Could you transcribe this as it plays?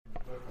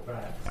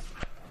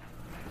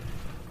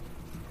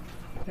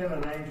Then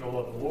an angel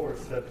of the Lord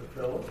said to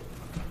Philip,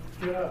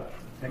 "Get up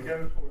and go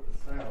toward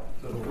the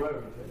south to the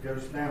road that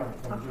goes down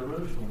from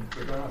Jerusalem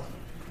to Gaza.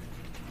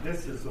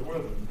 This is the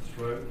wilderness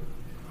road."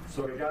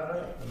 So he got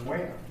up and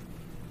went.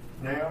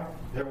 Now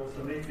there was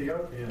an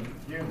Ethiopian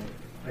eunuch,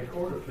 a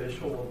court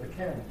official of the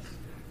Candace,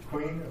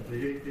 queen of the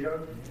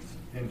Ethiopians,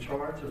 in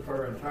charge of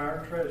her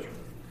entire treasury.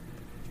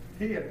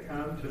 He had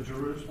come to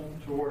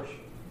Jerusalem to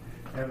worship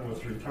and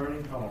was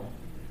returning home.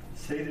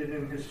 Seated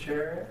in his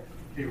chariot,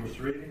 he was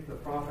reading the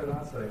prophet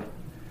Isaiah.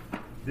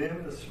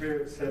 Then the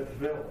Spirit said to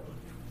Philip,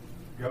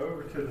 "Go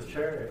over to the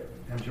chariot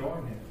and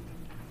join him."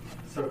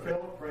 So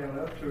Philip ran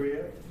up to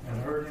it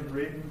and heard him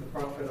reading the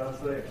prophet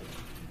Isaiah.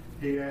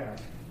 He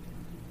asked,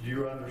 "Do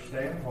you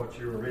understand what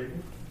you are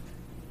reading?"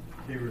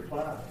 He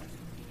replied,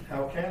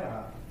 "How can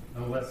I,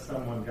 unless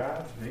someone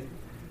guides me?"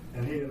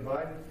 And he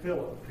invited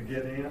Philip to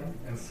get in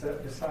and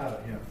sit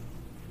beside him.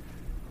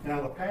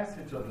 Now the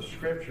passage of the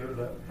scripture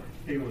that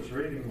he was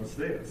reading was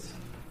this: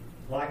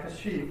 "Like a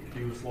sheep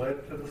he was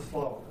led to the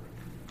slaughter,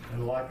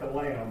 and like a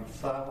lamb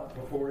silent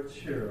before its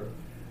shearer,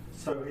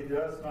 so he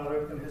does not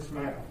open his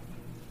mouth.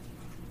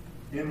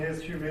 In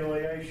his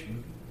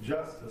humiliation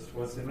justice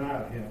was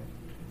denied him.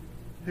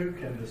 Who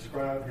can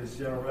describe his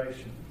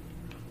generation?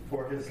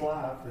 For his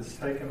life is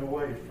taken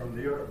away from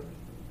the earth."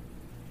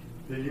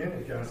 The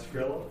eunuch asked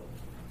Philip,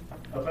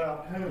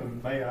 "About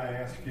whom, may I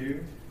ask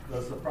you,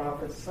 does the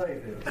prophet say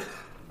this?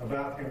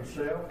 About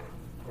himself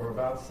or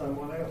about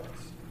someone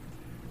else?"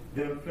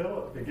 Then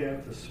Philip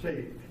began to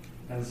speak,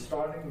 and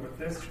starting with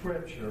this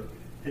scripture,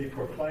 he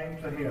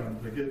proclaimed to him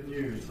the good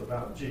news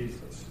about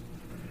Jesus.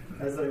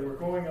 As they were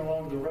going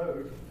along the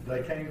road,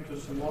 they came to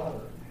some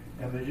water,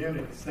 and the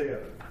eunuch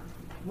said,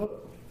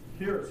 "Look,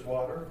 here is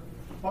water.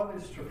 What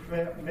is to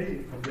prevent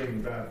me from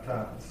being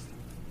baptized?"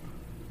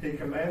 He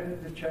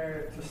commanded the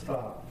chariot to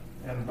stop,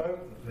 and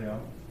both of them,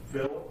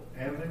 Philip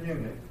and the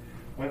eunuch,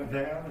 went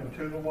down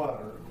into the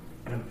water,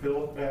 and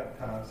Philip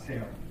baptized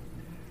him.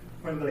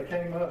 When they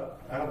came up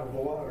out of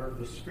the water,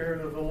 the Spirit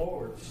of the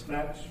Lord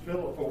snatched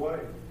Philip away.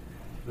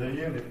 The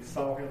eunuch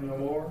saw him no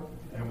more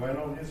and went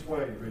on his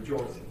way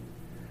rejoicing.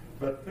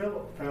 But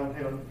Philip found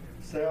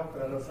himself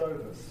at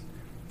Azotus,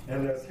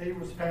 and as he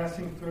was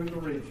passing through the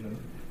region,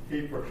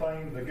 he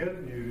proclaimed the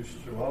good news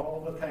to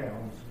all the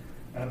towns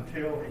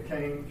until he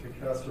came to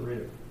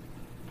Caesarea.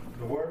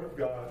 The word of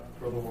God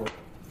for the world.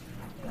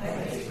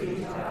 Thanks be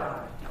to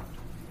God.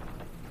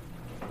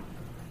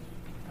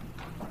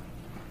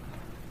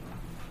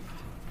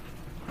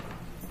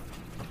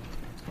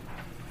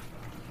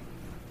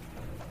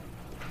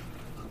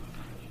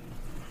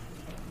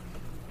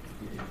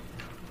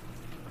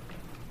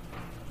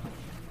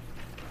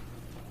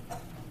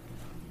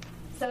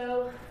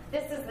 So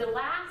this is the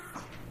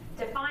last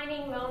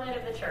defining moment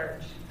of the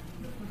church.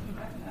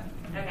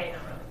 Okay,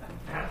 not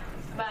really.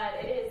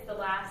 But it is the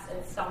last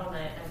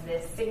installment of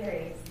this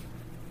series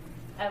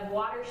of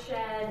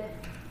watershed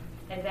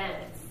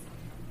events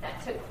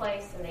that took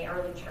place in the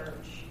early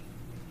church.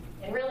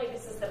 And really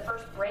this is the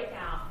first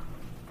breakout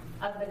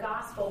of the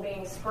gospel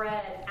being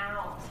spread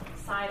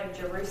outside of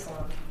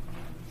Jerusalem.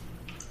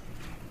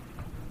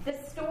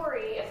 This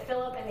story of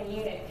Philip and the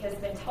eunuch has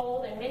been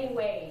told in many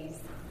ways.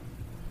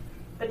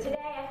 But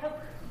today I hope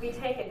we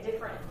take a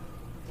different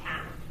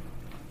tack.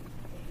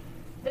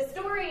 The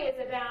story is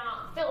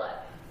about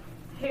Philip,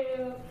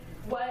 who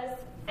was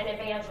an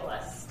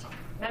evangelist.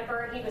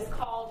 Remember, he was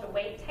called to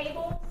wait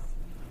tables,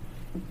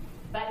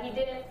 but he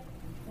didn't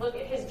look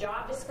at his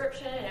job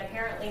description and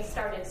apparently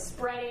started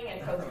spreading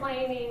and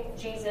proclaiming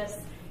Jesus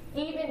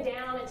even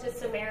down into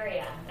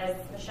Samaria, as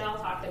Michelle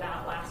talked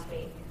about last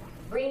week,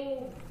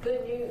 bringing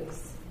good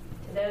news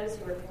to those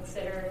who were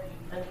considered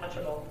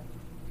untouchable.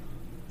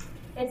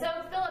 And so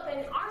Philip,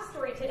 in our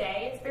story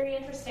today, it's very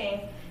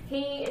interesting.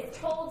 He is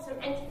told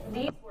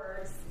these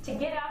words, to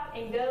get up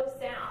and go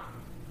south.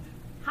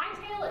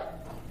 Hightail it.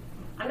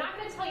 I'm not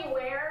going to tell you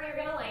where you're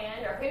going to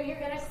land or who you're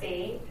going to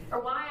see or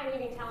why I'm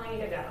even telling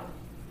you to go.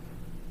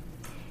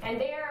 And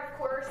there, of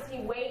course, he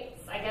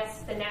waits, I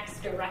guess, the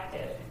next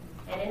directive.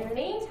 And in the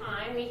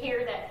meantime, we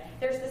hear that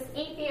there's this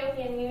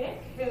Ethiopian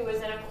eunuch who was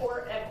a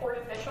court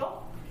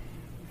official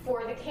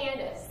for the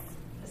Candace.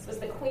 This was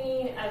the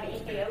queen of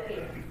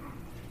Ethiopia.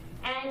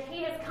 And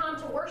he has come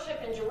to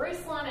worship in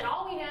Jerusalem, and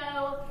all we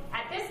know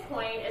at this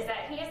point is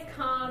that he has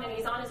come and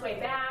he's on his way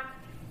back.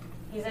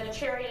 He's in a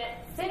chariot,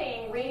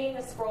 sitting, reading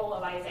the scroll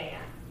of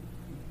Isaiah.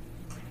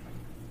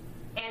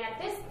 And at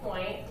this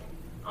point,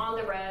 on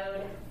the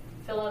road,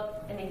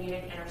 Philip and the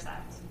eunuch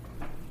intersect.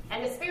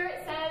 And the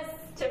Spirit says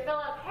to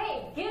Philip,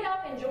 "Hey, get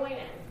up and join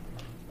him."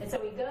 And so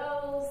he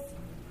goes,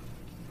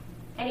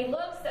 and he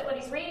looks at what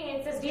he's reading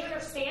and says, "Do you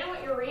understand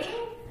what you're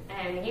reading?"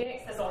 And the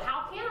eunuch says, "Well,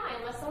 how can I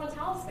unless someone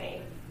tells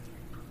me?"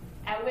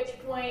 At which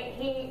point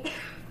he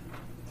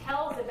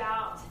tells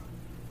about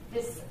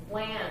this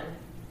lamb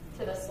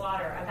to the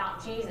slaughter,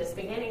 about Jesus,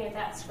 beginning at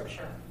that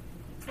scripture.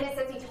 And it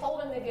says he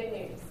told him the good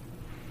news.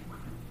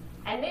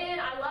 And then,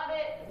 I love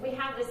it, we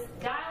have this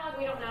dialogue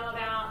we don't know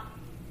about,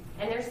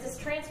 and there's this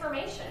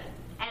transformation.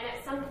 And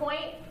at some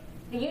point,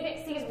 The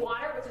eunuch sees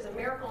water, which is a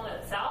miracle in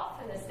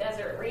itself in this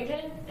desert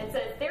region, and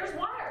says, "There's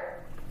water.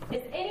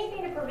 Is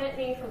anything to prevent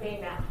me from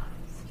being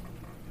baptized?"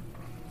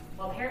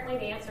 Well, apparently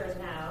the answer is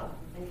no,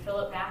 and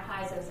Philip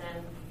baptizes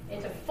him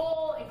into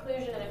full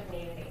inclusion in the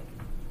community.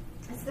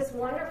 It's this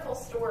wonderful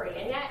story,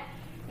 and yet,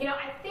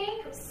 I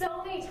think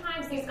so many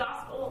times these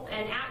gospel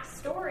and Acts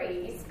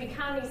stories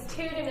become these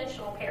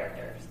two-dimensional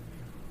characters,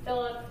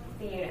 Philip,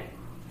 the eunuch.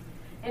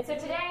 And so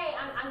today,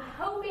 I'm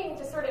hoping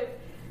to sort of,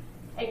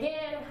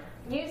 again,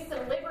 use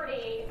some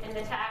liberty in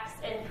the text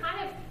and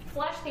kind of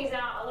flesh these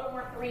out a little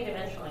more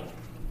three-dimensionally.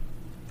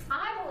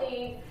 I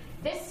believe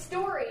this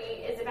story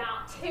is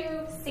about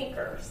two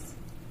seekers.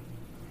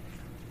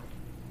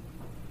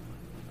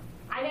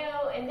 I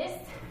know in this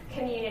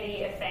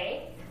community of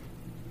faith,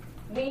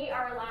 we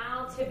are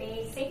allowed to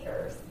be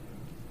seekers.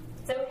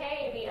 It's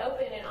okay to be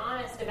open and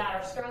honest about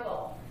our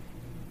struggle,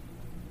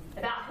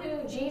 about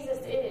who Jesus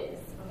is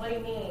and what he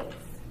means,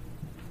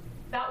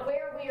 about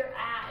where we are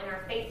at in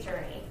our faith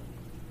journey.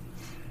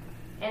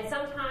 And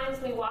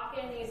sometimes we walk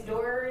in these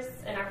doors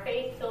and our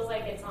faith feels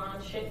like it's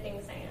on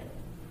shifting sand.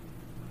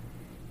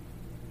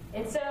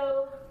 And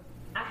so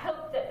I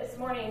hope that this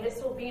morning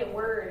this will be a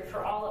word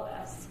for all of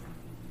us.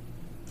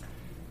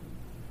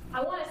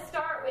 I want to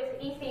start with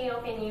the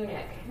Ethiopian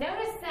eunuch.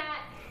 Notice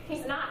that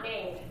he's not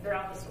named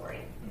throughout the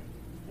story.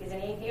 He's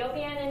an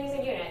Ethiopian and he's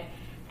a eunuch.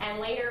 And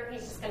later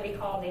he's just going to be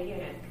called the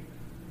eunuch.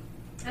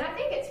 And I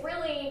think it's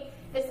really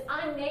this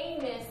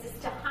unnamedness is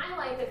to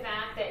highlight the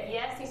fact that,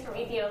 yes, he's from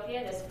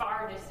Ethiopia, this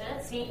far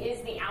distance. He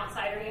is the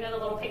outsider. You know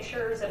the little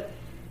pictures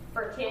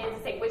for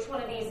kids say which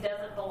one of these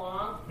doesn't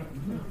belong?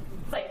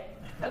 It's like,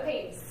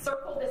 okay,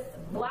 circle this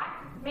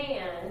black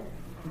man,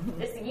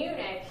 this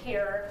eunuch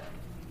here.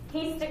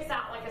 He sticks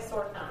out like a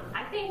sore thumb.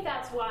 I think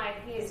that's why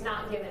he is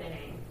not given a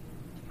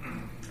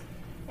name.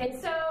 And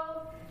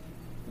so,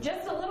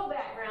 just a little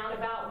background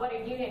about what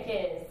a eunuch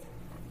is.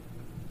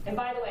 And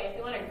by the way, if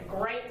you want a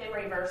great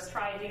memory verse,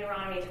 try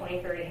Deuteronomy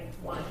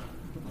 23:1.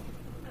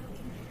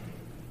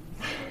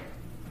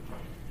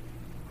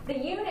 The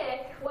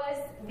eunuch was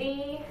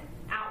the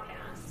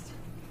outcast.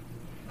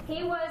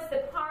 He was the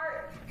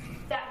part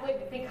that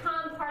would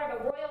become part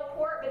of a royal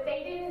court, but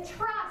they didn't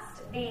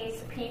trust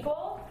these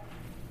people,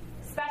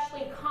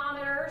 especially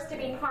commoners, to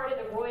be part of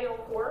the royal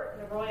court,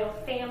 the royal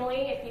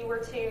family, if you were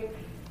to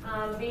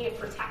be a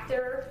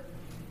protector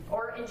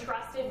or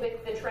entrusted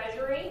with the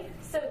treasury.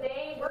 So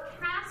they were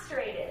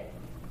castrated.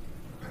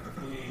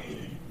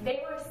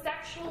 They were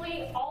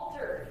sexually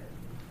altered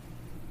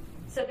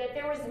so that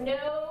there was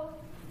no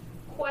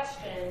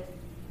question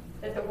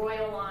that the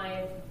royal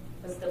line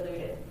was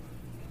diluted.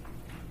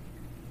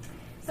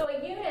 So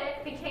a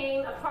eunuch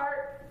became a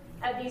part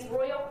of these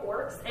royal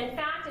courts. In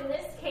fact, in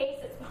this case,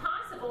 it's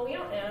possible, we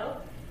don't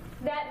know,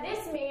 that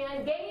this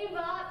man gave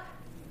up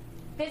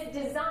this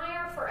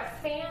desire for a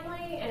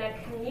family and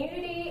a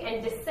community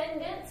and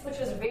descendants, which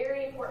was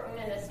very important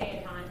in this day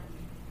and time,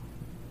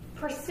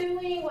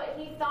 pursuing what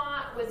he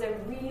thought was a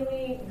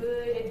really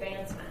good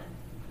advancement,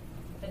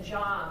 a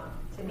job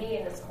to be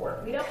in this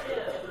court. We don't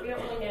know. We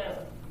don't really know.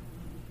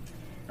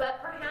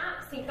 But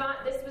perhaps he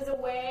thought this was a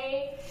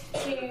way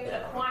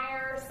to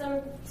acquire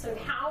some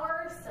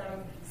power,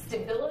 some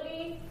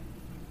stability,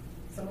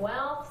 some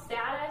wealth,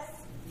 status.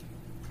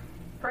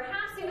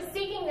 Perhaps he was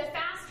seeking the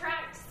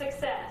fast-track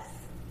success,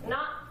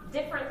 not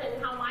different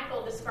than how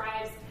Michael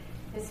describes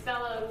his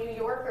fellow New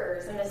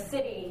Yorkers in the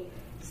city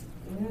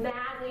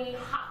madly,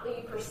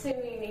 hotly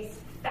pursuing these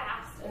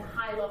fast and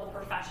high-level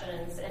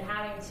professions and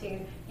having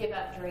to give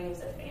up dreams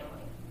of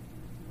family.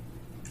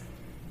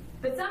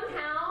 But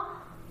somehow,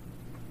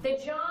 the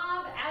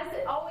job, as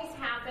it always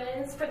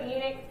happens for the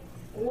eunuch,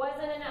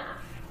 wasn't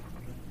enough.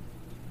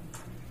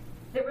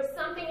 There was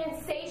something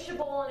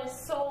insatiable in his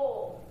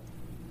soul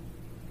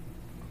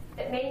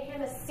that made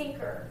him a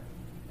seeker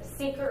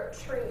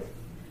of truth,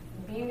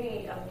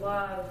 beauty, of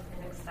love,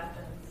 and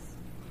acceptance.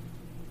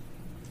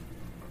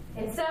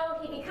 And so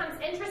he becomes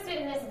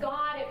interested in this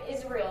God of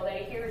Israel that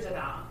he hears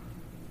about.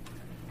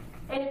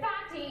 And in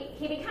fact,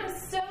 he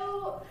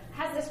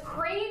has this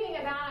craving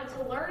about him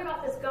to learn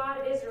about this God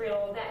of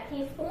Israel that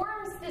he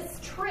forms this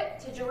trip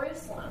to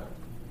Jerusalem,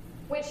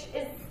 which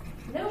is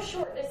no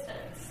short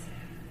distance.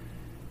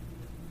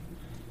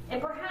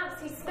 And perhaps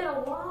he spent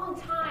a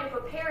long time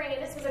preparing,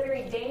 and this was a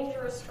very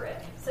dangerous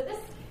trip. So this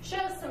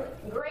shows some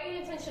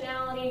great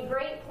intentionality,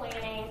 great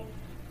planning,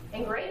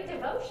 and great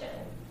devotion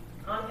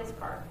on his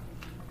part.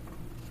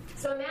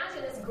 So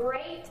imagine this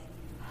great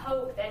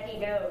hope that he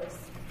goes,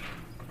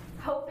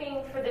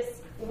 hoping for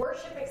this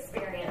worship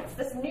experience,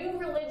 this new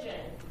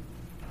religion.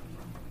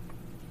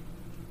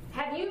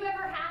 Have you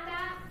ever had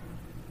that?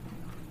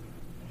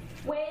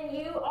 When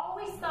you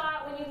always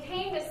thought, when you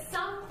came to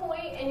some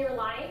point in your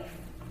life,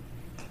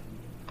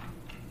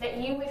 that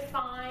you would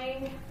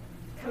find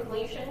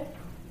completion?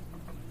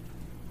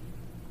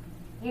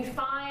 You'd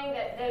find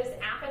that those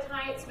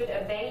appetites would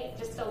abate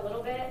just a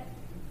little bit?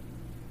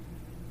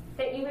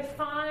 That you would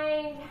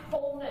find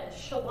wholeness,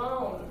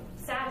 shalom,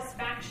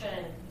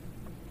 satisfaction,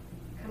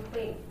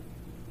 complete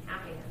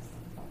happiness.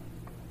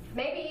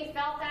 Maybe you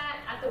felt that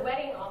at the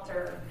wedding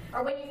altar,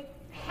 or when you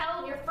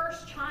held your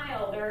first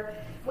child, or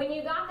when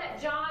you got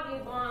that job you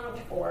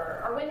longed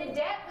for, or when the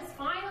debt was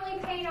finally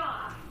paid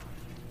off,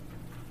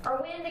 or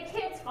when the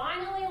kids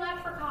finally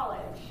left for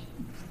college,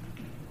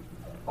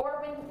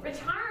 or when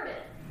retirement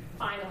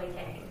finally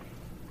came.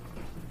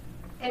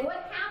 And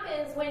what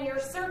happens when your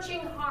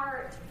searching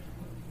heart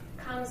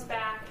comes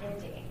back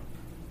empty?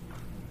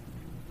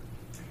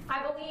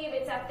 I believe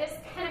it's at this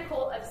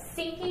pinnacle of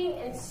seeking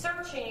and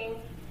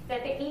searching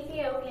that the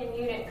Ethiopian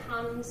eunuch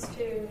comes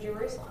to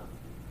Jerusalem.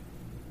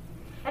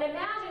 And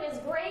imagine his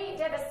great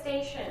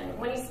devastation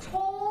when he's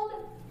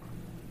told,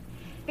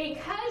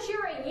 because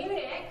you're a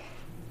eunuch,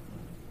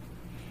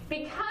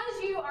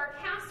 because you are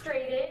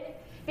castrated,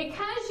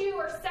 because you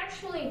are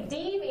sexually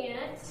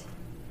deviant,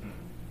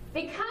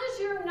 because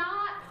you're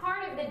not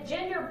part of the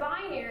gender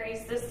binary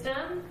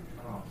system,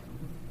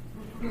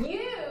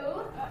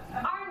 you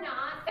are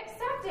not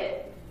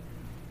accepted.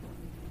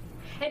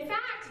 In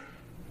fact,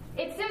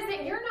 it says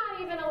that you're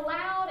not even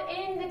allowed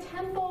in the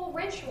temple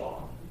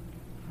ritual.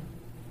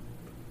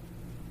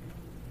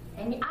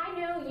 And I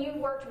know you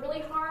worked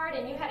really hard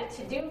and you had a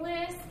to-do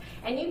list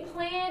and you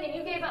planned and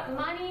you gave up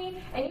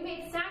money and you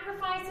made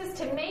sacrifices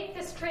to make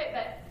this trip,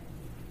 but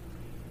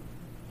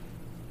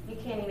you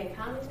can't even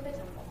come into the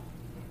temple.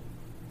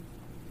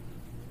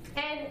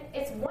 And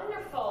it's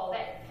wonderful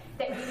that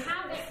you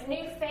have this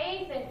new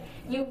faith and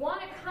you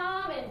want to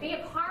come and be a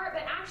part,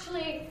 but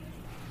actually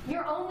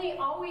you're only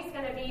always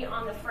going to be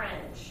on the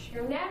fringe.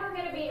 You're never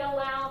going to be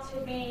allowed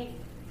to be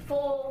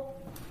full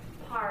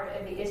part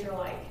of the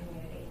Israelite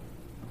community.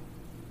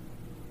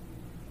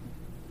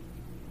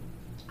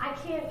 I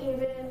can't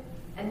even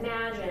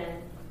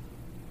imagine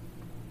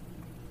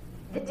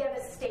the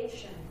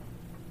devastation,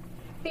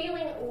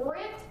 feeling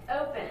ripped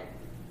open,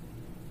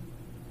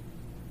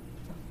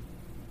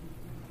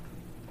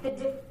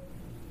 the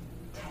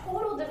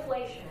total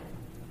deflation,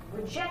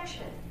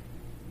 rejection.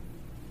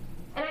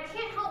 And I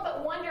can't help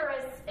but wonder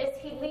as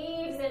he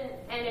leaves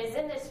and is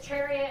in this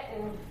chariot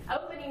and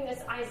opening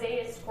this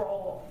Isaiah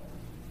scroll,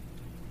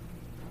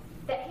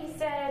 that he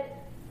said,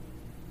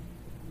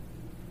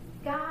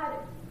 God,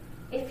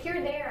 if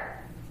you're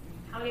there,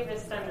 how many of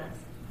us done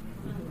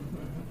this?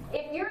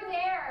 If you're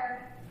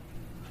there,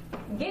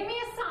 give me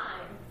a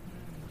sign.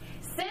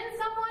 Send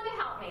someone to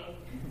help me.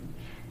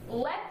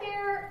 Let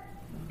there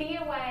be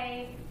a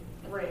way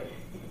through.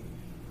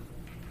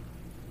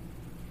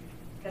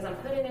 Because I'm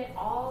putting it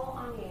all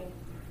on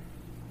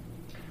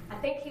you. I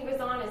think he was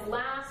on his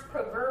last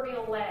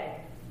proverbial leg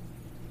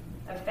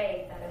of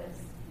faith, that is.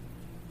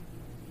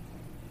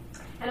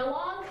 And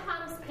along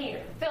comes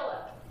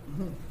Philip.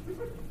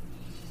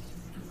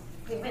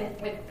 We've been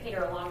with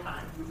Peter a long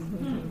time.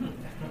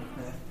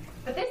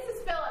 But this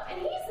is Philip,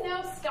 and he's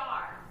no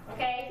star,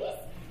 okay?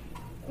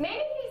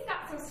 Maybe he's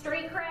got some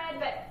street cred,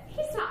 but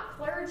he's not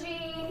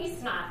clergy,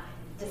 he's not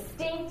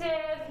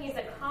distinctive, he's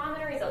a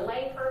commoner, he's a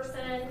lay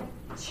person.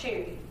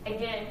 Shoot,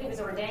 again, he was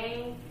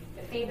ordained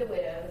to feed the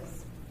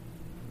widows.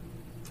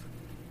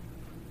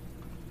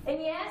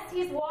 And yes,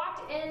 he's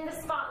walked in the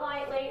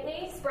spotlight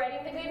lately,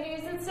 spreading the good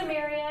news in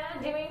Samaria,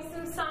 doing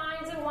some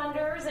signs and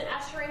wonders and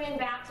ushering in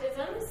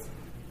baptisms.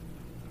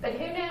 But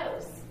who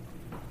knows?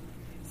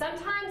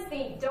 Sometimes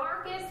the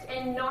darkest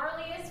and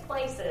gnarliest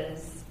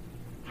places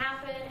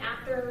happen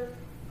after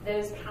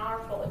those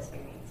powerful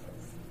experiences.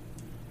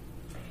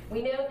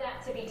 We know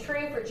that to be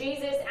true for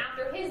Jesus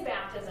after his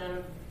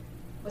baptism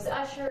was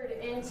ushered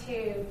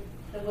into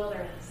the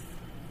wilderness,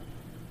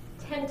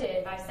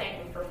 tempted by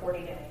Satan for 40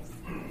 days.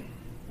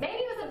 Maybe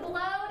it was a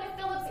blow to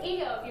Philip's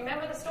ego, if you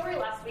remember the story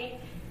last week,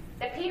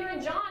 that Peter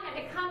and John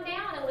had to come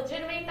down and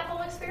legitimate the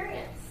whole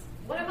experience.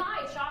 What am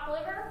I, chopped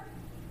liver?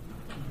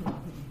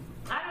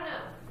 I don't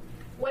know.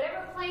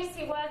 Whatever place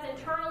he was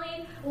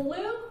internally,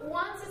 Luke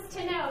wants us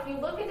to know, if you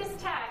look at this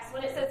text,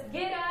 when it says,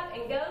 get up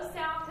and go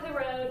south to the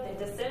road that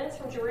descends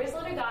from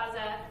Jerusalem to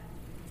Gaza,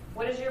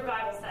 what does your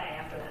Bible say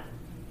after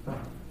that?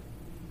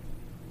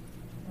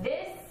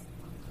 This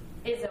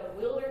is a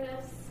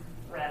wilderness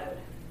road.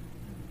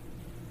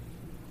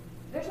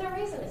 There's no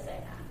reason to say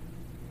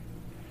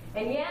that.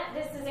 And yet,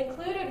 this is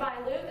included by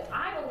Luke,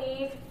 I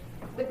believe,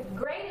 with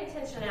great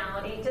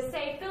intentionality, to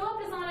say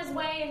Philip is on his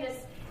way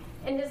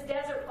in this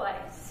desert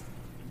place.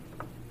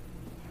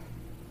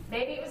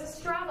 Maybe it was a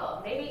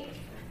struggle. Maybe,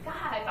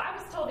 God, if I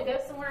was told to go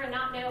somewhere and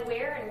not know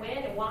where and when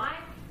and why,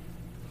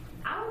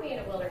 I would be in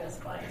a wilderness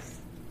place.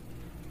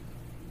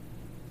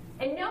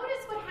 And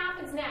notice what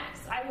happens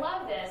next. I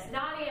love this.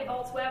 Nadia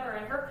Boltz-Weber,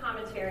 in her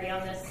commentary on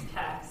this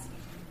text,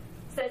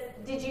 says,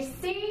 did you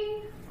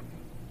see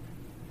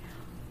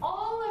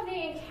all of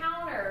the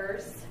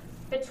encounters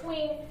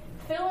between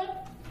Philip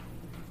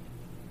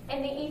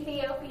and the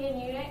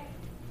Ethiopian eunuch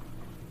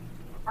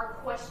are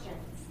questions?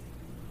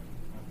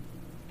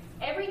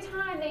 Every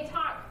time they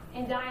talk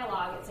in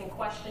dialogue, it's in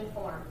question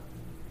form.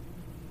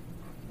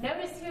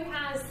 Notice who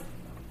has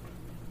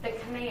the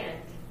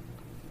command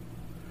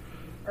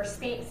or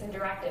speaks and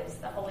directives,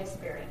 the Holy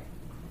Spirit.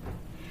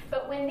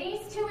 But when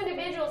these two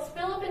individuals,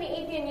 Philip and the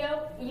Ethiopian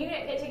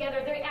eunuch, get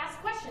together, they ask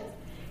questions.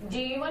 Do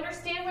you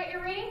understand what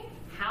you're reading?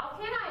 How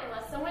can I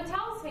unless someone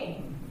tells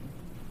me?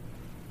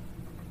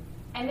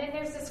 And then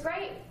there's this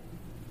great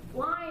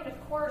line,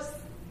 of course,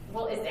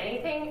 well, is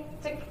anything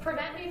to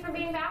prevent me from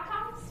being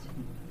baptized?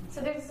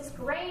 So there's this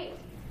great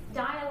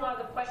dialogue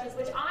of questions,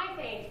 which I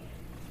think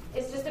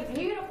is just a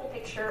beautiful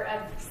picture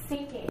of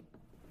seeking.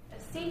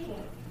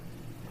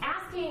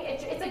 Asking,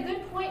 it's a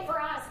good point for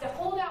us to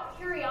hold out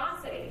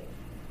curiosity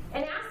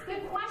and ask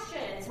good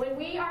questions when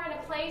we are in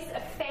a place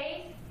of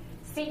faith,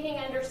 seeking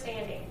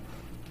understanding.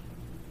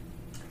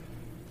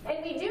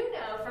 And we do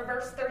know from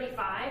verse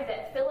 35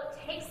 that Philip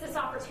takes this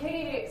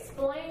opportunity to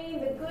explain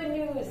the good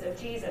news of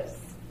Jesus.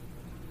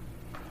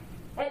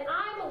 And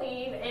I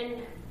believe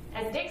in,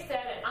 as Dick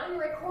said, an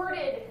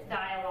unrecorded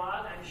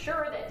dialogue, I'm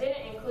sure, that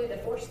didn't include the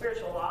 4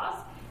 spiritual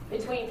laws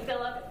between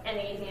Philip and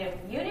the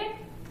Ethiopian eunuch,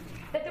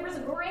 that there was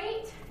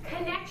great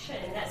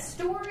connection, that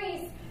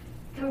stories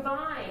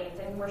combined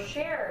and were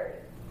shared.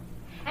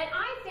 And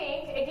I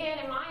think, again,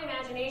 in my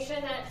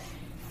imagination, that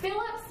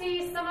Philip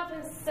sees some of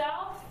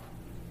himself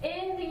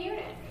in the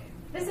eunuch.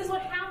 This is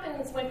what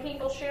happens when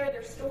people share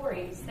their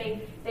stories.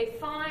 They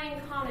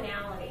find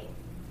commonality.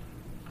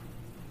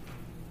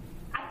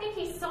 I think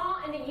he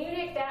saw in the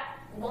eunuch that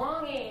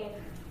longing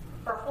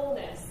for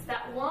wholeness,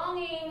 that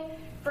longing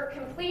for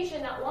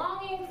completion, that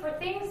longing for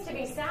things to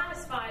be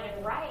satisfied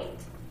and right.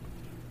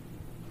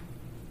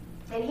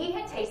 And he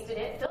had tasted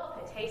it, Philip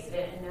had tasted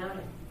it and known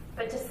it.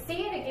 But to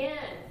see it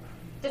again,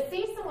 to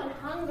see someone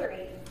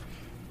hungry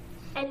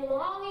and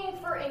longing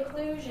for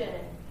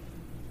inclusion,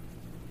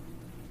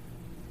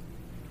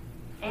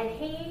 and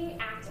he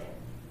acted.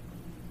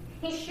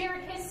 He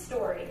shared his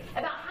story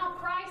about how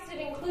Christ had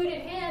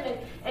included him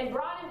and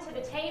brought him to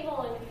the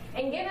table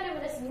and given him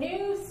this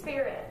new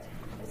spirit,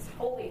 this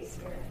Holy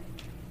Spirit.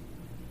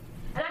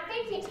 And I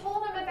think he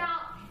told him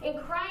about, in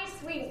Christ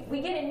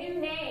we get a new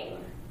name,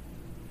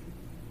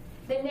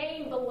 the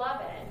name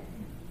Beloved.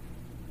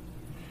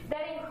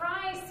 That in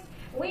Christ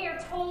we are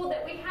told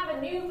that we have a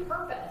new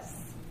purpose.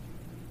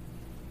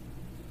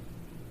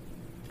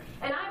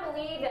 And I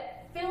believe that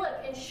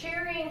Philip, in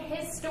sharing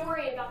his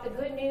story about the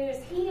good news,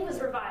 he was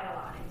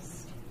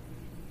revitalized.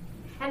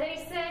 And that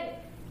he said,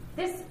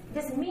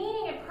 this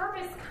meaning and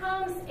purpose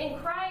comes in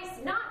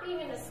Christ, not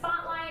being in the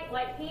spotlight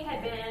like he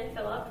had been,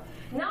 Philip,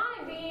 not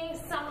in being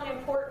someone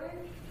important,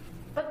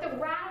 but the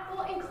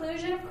radical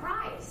inclusion of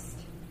Christ.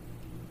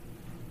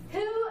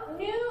 Who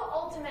knew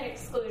ultimate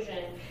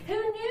exclusion? Who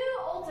knew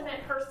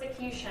ultimate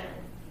persecution?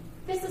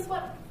 This is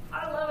what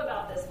I love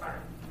about this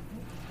part.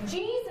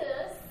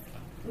 Jesus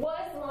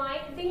was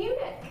like the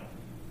eunuch.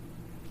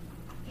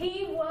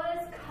 He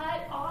was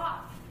cut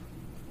off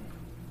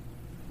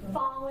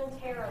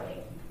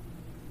voluntarily.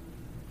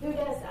 Who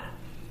does that?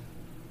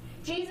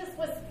 Jesus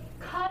was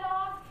cut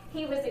off.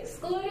 He was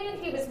excluded.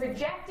 He was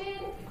rejected.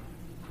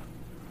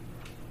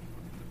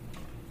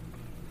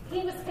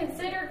 He was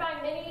considered by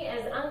many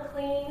as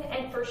unclean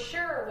and for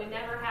sure would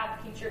never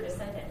have future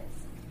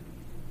descendants.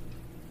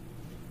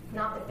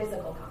 Not the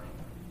physical kind.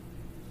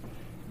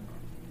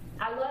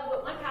 I love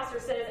what one pastor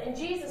says, in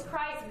Jesus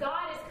Christ,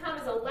 God has come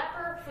as a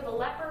leper for the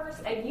lepers,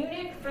 a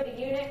eunuch for the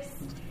eunuchs.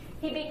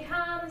 He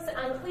becomes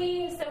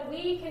unclean so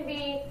we can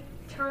be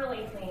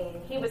eternally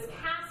clean. He was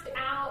cast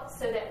out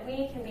so that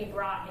we can be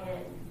brought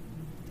in.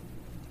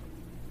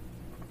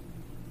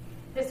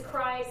 This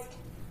Christ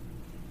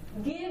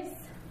gives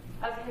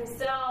of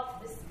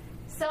himself, this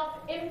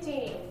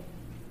self-emptying,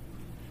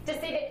 to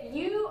say that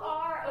you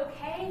are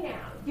okay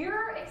now.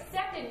 You're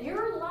accepted.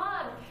 You're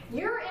loved.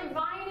 You're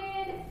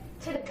invited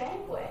to the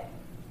banquet.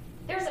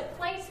 There's a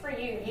place for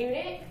you,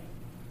 eunuch.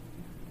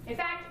 In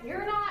fact,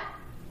 you're not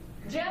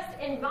just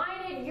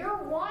invited,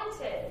 you're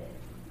wanted.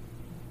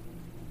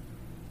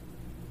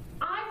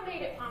 I've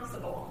made it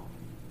possible.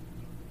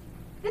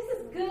 This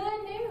is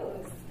good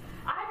news.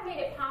 I've made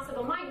it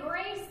possible. My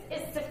grace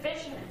is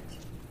sufficient.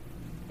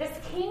 This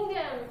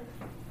kingdom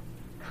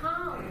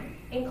come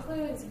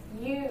includes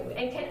you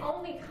and can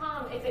only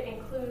come if it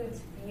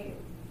includes you.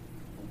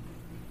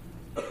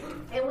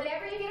 And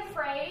whenever you get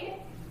afraid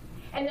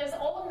and those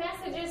old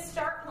messages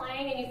start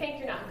playing and you think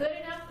you're not good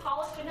enough,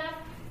 polished enough,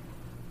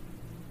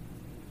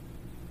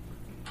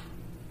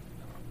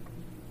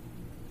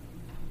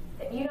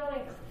 that you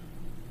don't,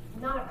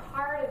 not a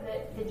part of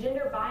the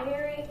gender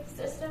binary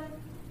system,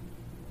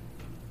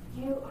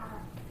 you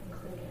are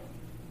included.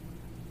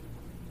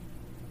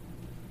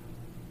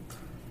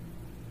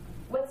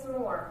 What's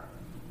more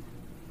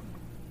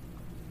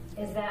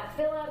is that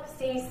Philip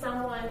sees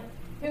someone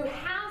who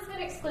has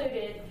been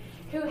excluded,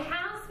 who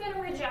has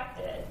been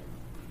rejected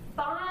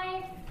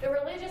by the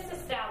religious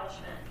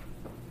establishment.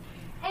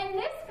 And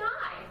this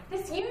guy,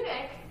 this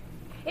eunuch,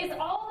 is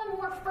all the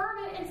more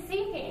fervent in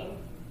seeking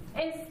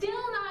and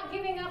still not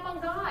giving up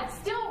on God,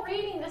 still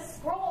reading this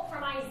scroll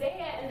from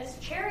Isaiah in this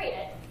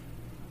chariot,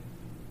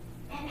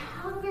 and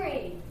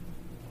hungry.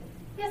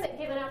 He hasn't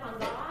given up on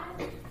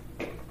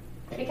God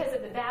because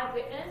of the bad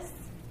witness.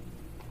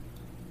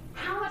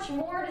 How much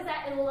more does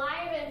that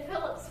enliven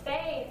Philip's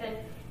faith and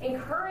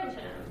encourage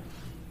him?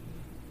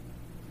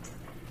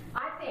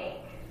 I think,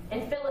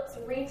 in Philip's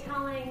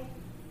retelling,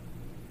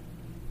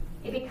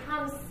 it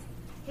becomes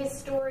his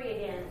story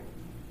again.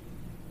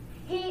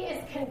 He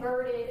is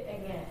converted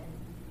again.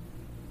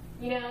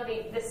 You know,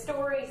 the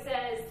story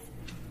says,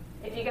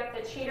 if you got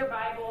the Cheater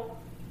Bible,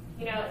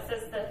 you know, it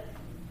says the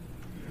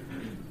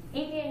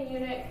Ethiopian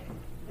eunuch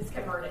is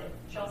converted.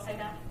 Shall I say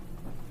that?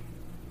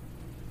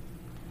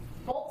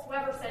 Boltz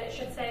Weber said it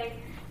should say,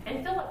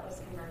 and Philip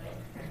was converted.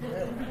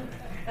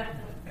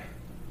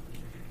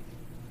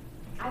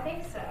 I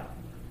think so.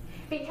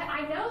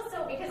 I know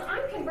so because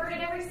I'm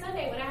converted every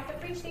Sunday when I have to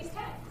preach these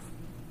texts.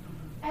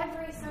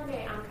 Every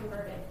Sunday I'm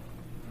converted.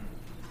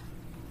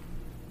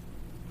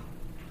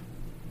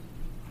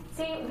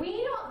 See,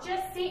 we don't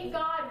just seek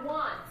God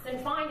once and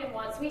find him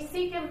once. We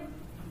seek him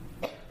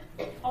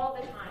all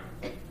the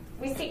time.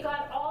 We seek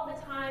God all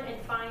the time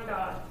and find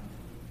God.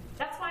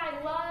 That's why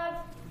I love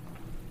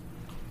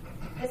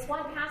this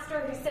one pastor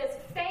who says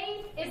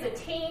faith is a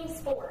team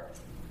sport.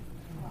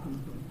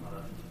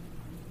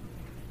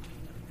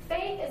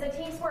 Faith is a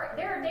team sport.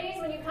 There are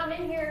days when you come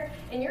in here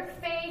and your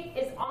faith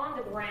is on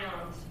the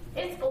ground.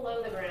 It's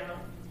below the ground.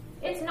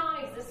 It's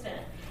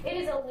non-existent. It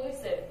is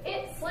elusive.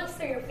 It slips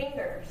through your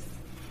fingers.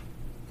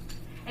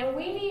 And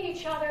we need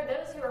each other,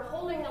 those who are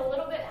holding a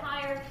little bit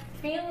higher,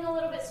 feeling a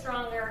little bit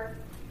stronger,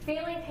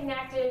 feeling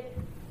connected.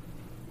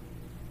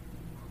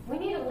 We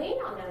need to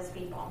lean on those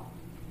people.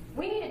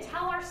 We need to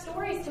tell our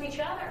stories to each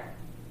other.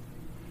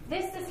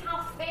 This is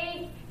how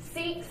faith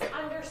seeks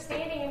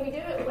understanding, and we do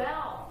it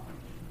well.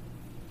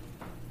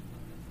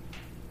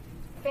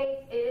 Faith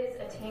is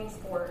a team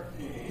sport.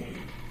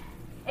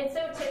 And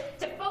so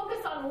to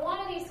focus on one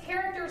of these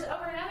characters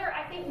over another,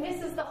 I think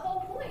misses the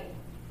whole point.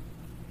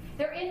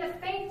 They're in the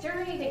faith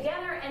journey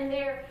together, and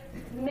they're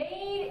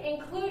made,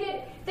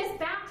 included. This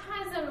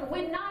baptism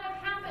would not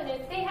have happened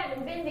if they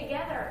hadn't been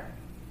together.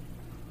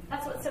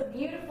 That's what's so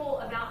beautiful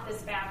about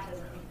this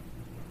baptism.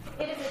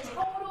 It is a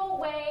total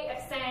way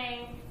of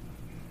saying,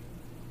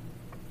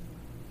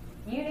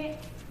 eunuch,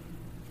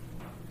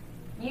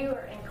 you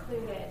are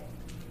included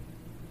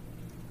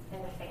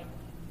in the family.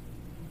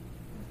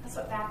 That's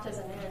what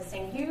baptism is,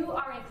 saying you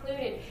are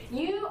included.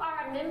 You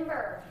are a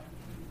member.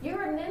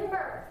 You're a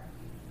member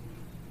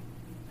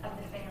of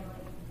the family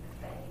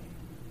of faith.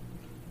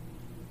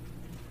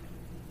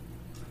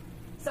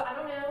 So I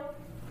don't know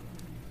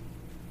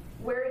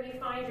where you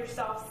find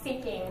yourself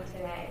seeking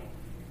today.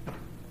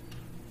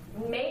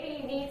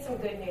 Maybe you need some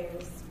good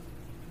news.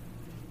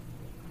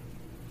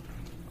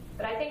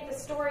 But I think the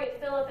story of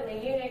Philip and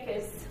the eunuch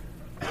is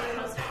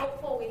the most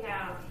hopeful we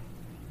have.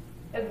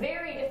 A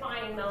very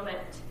defining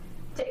moment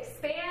to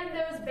expand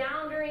those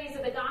boundaries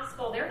of the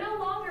gospel. They're no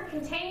longer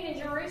contained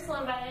in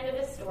Jerusalem by the end of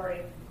this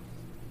story.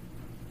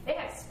 They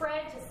have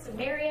spread to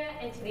Samaria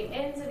and to the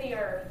ends of the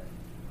earth,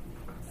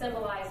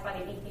 symbolized by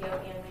the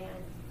Ethiopian man.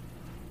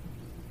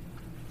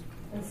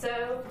 And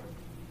so,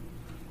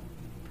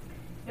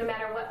 no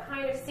matter what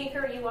kind of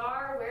seeker you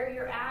are, where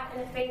you're at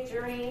in the faith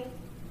journey,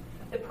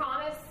 the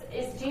promise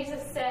is,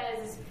 Jesus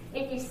says,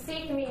 if you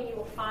seek me, you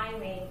will find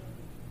me.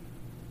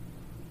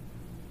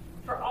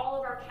 For all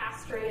of our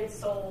castrated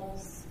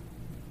souls,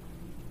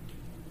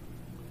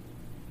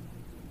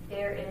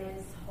 there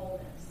is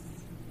wholeness.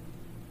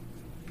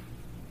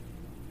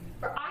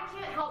 For I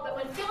can't help but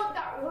when Philip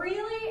got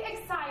really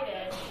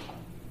excited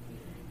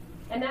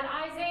and that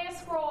Isaiah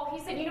scroll,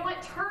 he said, you know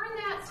what, turn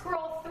that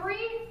scroll 3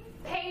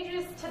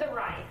 pages to the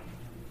right.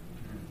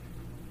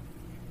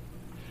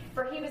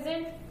 For he was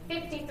in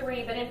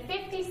 53, but in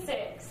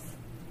 56,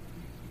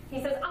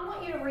 he says, I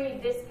want you to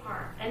read this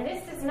part. And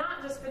this is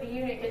not just for the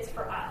eunuch, it's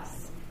for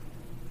us.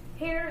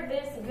 Hear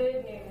this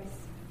good news.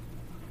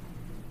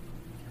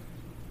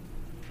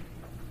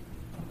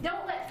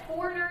 Don't let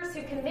foreigners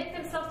who commit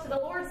themselves to the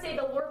Lord say,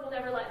 the Lord will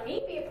never let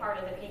me be a part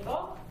of the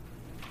people.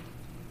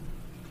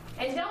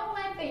 And don't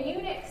let the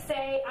eunuch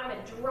say, I'm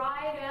a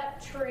dried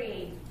up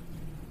tree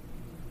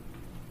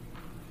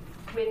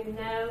with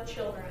no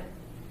children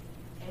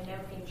and no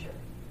future.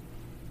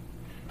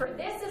 For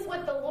this is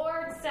what the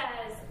Lord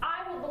says,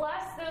 I will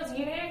bless those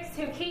eunuchs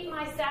who keep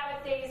my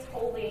Sabbath days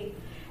holy,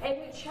 and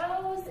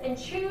who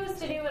choose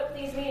to do what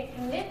please me and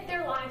commit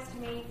their lives to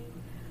me.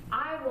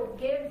 I will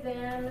give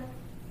them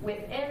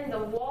within the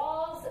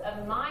walls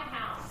of my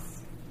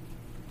house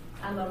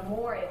a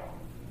memorial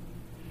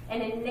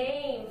and a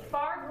name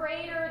far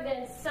greater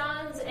than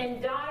sons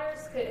and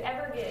daughters could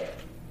ever give.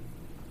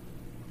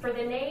 For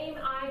the name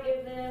I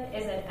give them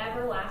is an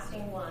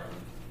everlasting one.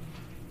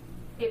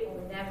 It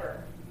will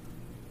never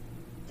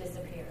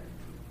disappear.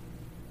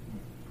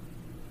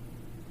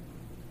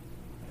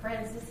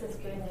 Friends, this is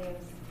good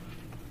news.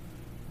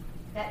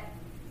 That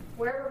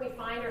wherever we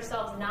find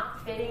ourselves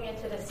not fitting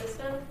into the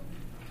system,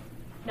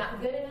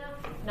 not good enough,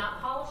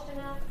 not polished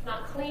enough,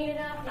 not clean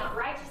enough, not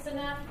righteous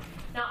enough,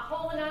 not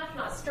whole enough,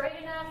 not straight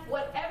enough,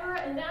 whatever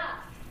enough,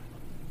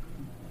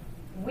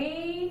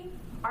 we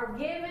are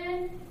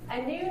given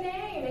a new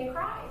name in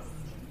Christ.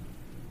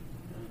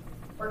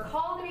 We're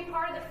called to be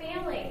part of the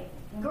family,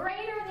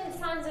 greater than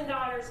sons and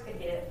daughters could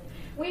give.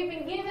 We've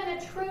been given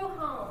a true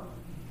home,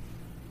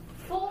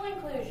 full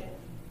inclusion.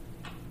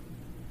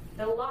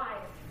 the life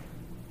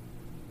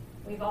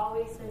we've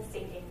always been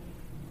seeking.